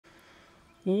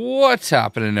What's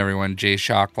happening, everyone?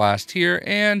 JayShockblast here,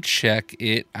 and check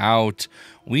it out.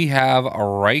 We have a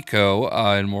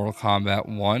Reiko in Mortal Kombat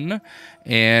 1,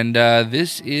 and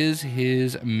this is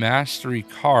his mastery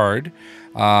card.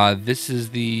 This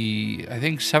is the, I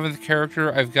think, 7th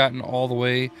character I've gotten all the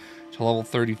way to level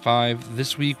 35.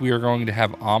 This week we are going to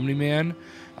have Omni-Man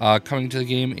coming to the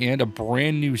game and a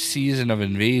brand new season of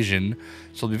Invasion.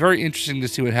 So it'll be very interesting to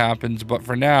see what happens. But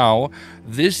for now,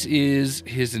 this is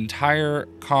his entire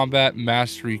combat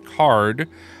mastery card,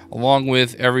 along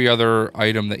with every other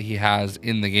item that he has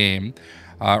in the game.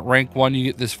 Rank 1, you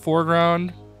get this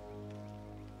foreground.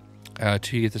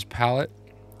 2, you get this palette.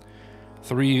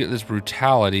 3, you get this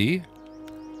brutality.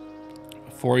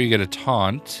 4, you get a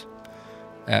taunt.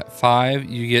 At 5,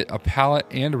 you get a palette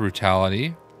and a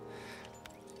brutality.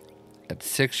 At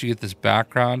 6, you get this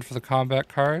background for the combat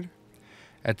card.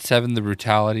 At 7, the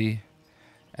brutality.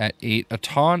 At 8, a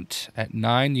taunt. At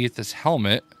 9, you get this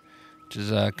helmet, which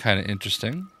is kind of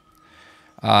interesting.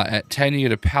 At 10, you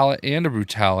get a palette and a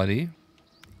brutality.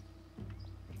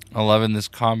 11, this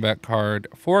combat card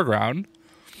foreground.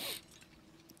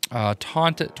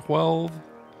 Taunt at 12.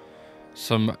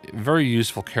 Some very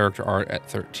useful character art at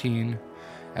 13.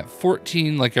 At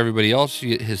 14, like everybody else, you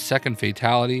get his second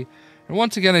fatality. And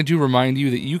once again, I do remind you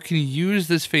that you can use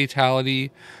this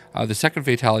fatality, the second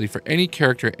fatality, for any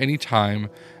character at any time,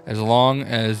 as long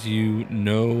as you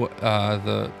know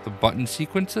the button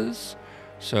sequences.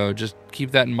 So just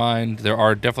keep that in mind. There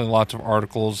are definitely lots of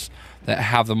articles that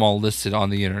have them all listed on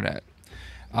the internet.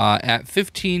 At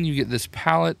 15, you get this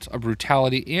palette, a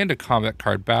brutality, and a combat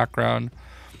card background.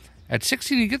 At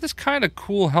 16, you get this kind of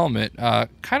cool helmet.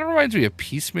 Kind of reminds me of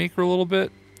Peacemaker a little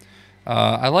bit.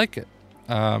 I like it.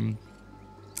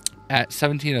 At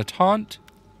 17, a taunt.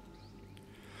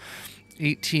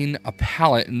 18, a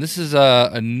palette. And this is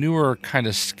a newer kind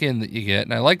of skin that you get.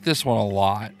 And I like this one a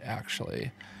lot,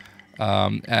 actually.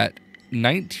 At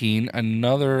 19,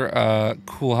 another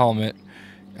cool helmet.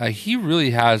 He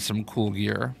really has some cool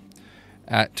gear.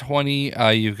 At 20,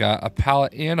 you've got a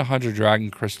palette and 100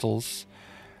 dragon crystals.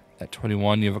 At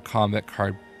 21, you have a combat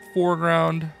card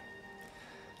foreground.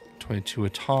 22, a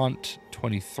taunt.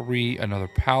 23, another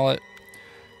palette.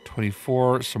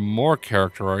 24, some more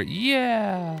character art.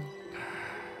 Yeah!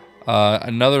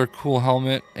 Another cool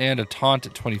helmet and a taunt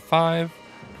at 25.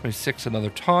 26, another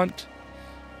taunt.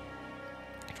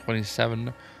 27,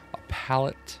 a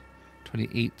palette.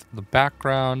 28, the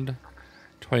background.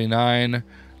 29,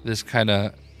 this kind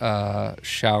of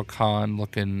Shao Kahn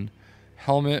looking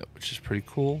helmet, which is pretty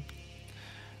cool.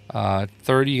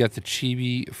 30, you got the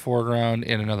chibi foreground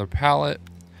and another palette.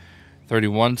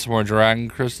 31, some more dragon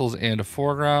crystals and a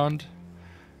foreground.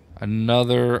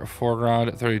 Another foreground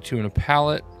at 32 and a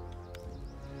palette.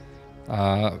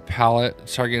 Palette,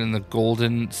 start getting the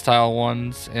golden style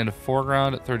ones, and a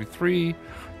foreground at 33.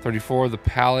 34, the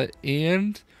palette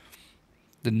and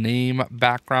the name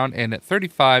background. And at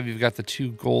 35, you've got the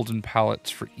 2 golden palettes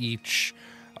for each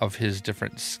of his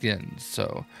different skins.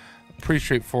 So pretty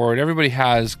straightforward. Everybody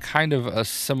has kind of a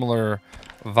similar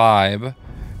vibe.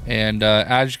 And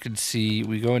as you can see,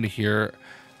 we go into here.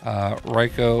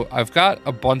 Reiko, I've got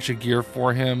a bunch of gear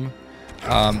for him.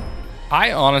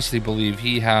 I honestly believe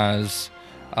he has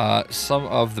some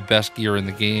of the best gear in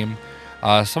the game.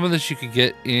 Some of this you could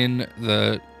get in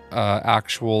the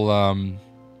actual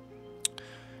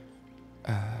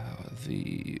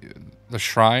the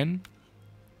shrine.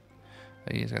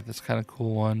 He's got this kind of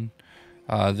cool one.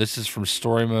 This is from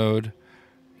story mode.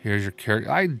 Here's your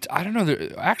character. I don't know.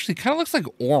 It actually kind of looks like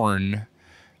Orn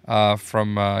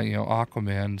from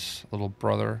Aquaman's little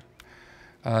brother.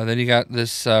 Then you got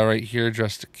this right here,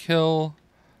 Dressed to Kill.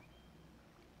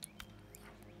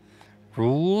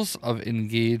 Rules of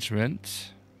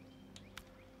Engagement.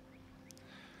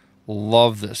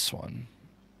 Love this one.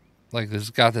 Like,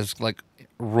 this got this like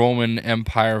Roman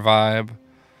Empire vibe.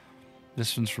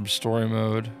 This one's from story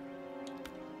mode.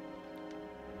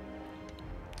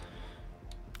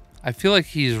 I feel like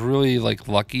he's really like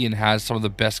lucky and has some of the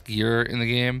best gear in the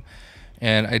game,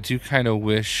 and I do kind of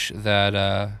wish that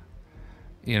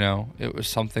it was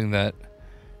something that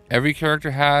every character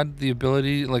had the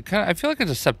ability. Like, I feel like it's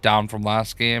a step down from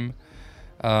last game,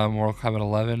 Mortal Kombat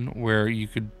 11, where you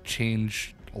could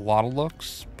change a lot of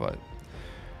looks. But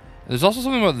there's also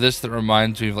something about this that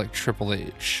reminds me of like Triple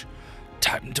H.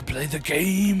 Time to play the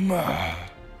game. Yeah,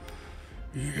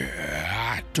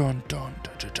 dun dun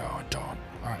dun dun dun dun.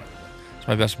 All right, it's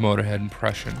my best Motorhead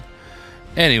impression.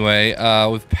 Anyway,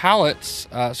 with palettes,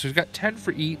 so we've got 10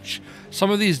 for each. Some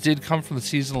of these did come from the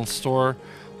seasonal store.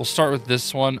 We'll start with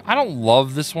this one. I don't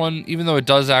love this one, even though it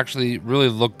does actually really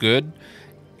look good.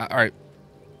 All right,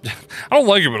 I don't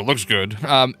like it, but it looks good.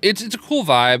 It's a cool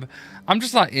vibe. I'm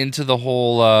just not into the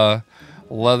whole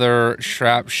leather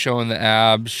strap showing the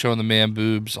abs, showing the man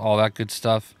boobs, all that good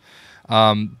stuff.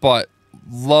 But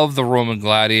love the Roman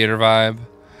gladiator vibe.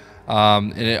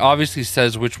 And it obviously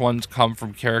says which ones come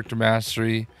from character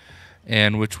mastery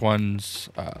and which ones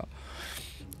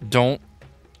don't.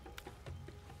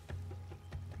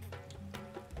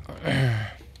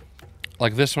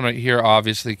 Like this one right here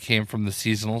obviously came from the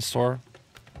seasonal store,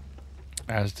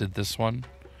 as did this one.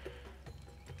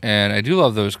 And I do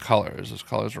love those colors. Those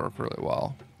colors work really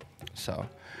well. So,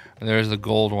 and there's the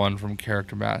gold one from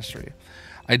character mastery.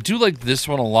 I do like this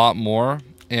one a lot more.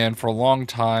 And for a long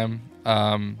time,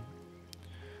 I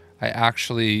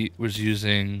actually was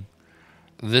using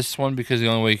this one because the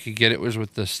only way you could get it was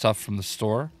with the stuff from the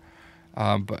store.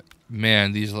 But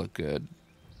man, these look good.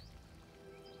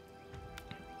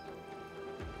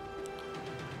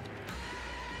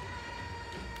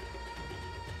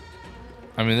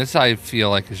 I mean, this I feel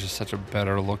like is just such a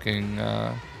better looking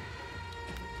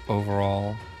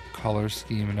overall color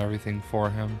scheme and everything for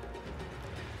him.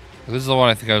 This is the one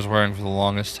I think I was wearing for the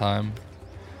longest time.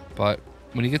 But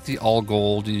when you get the all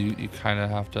gold, you kind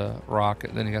of have to rock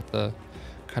it. Then you got the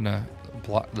kind of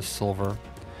the silver.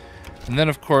 And then,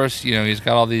 of course, you know, he's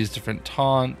got all these different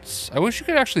taunts. I wish you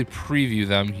could actually preview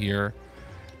them here.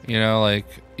 You know, like,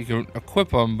 you can equip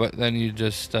them, but then you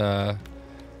just...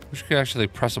 wish you could actually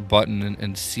press a button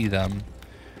and see them.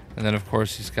 And then, of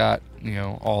course, he's got, you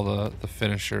know, all the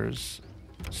finishers.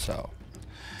 So,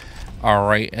 all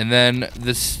right. And then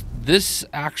this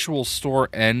actual store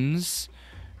ends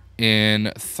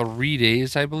in 3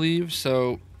 days, I believe.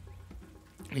 So,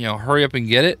 you know, hurry up and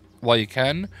get it while you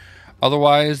can.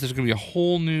 Otherwise, there's going to be a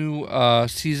whole new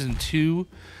Season 2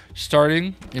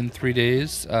 starting in 3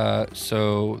 days.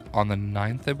 So, on the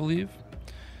 9th, I believe.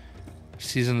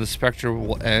 Season of the Spectre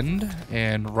will end,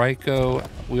 and Reiko,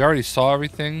 we already saw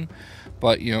everything,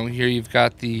 but you know, here you've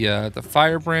got the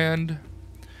Firebrand,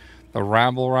 the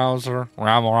Ramble Rouser,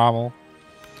 Ramble.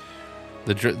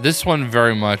 This one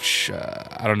very much,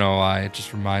 I don't know why, it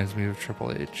just reminds me of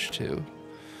Triple H too.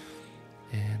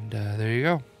 And there you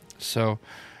go. So,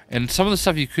 and some of the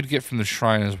stuff you could get from the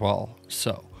shrine as well.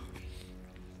 So,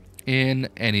 in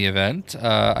any event,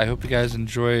 I hope you guys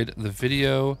enjoyed the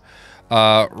video.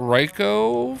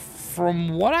 Reiko,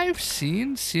 from what I've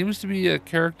seen, seems to be a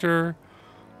character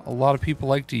a lot of people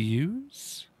like to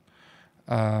use.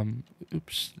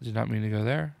 Oops, did not mean to go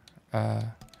there.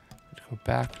 Go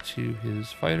back to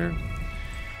his fighter.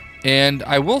 And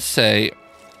I will say,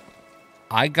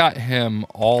 I got him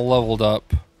all leveled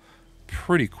up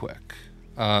pretty quick.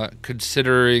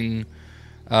 Considering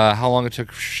how long it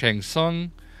took Shang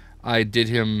Tsung, I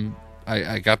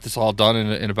got this all done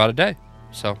in about a day.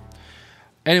 So...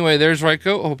 anyway, there's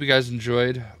Reiko. I hope you guys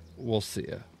enjoyed. We'll see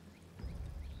ya.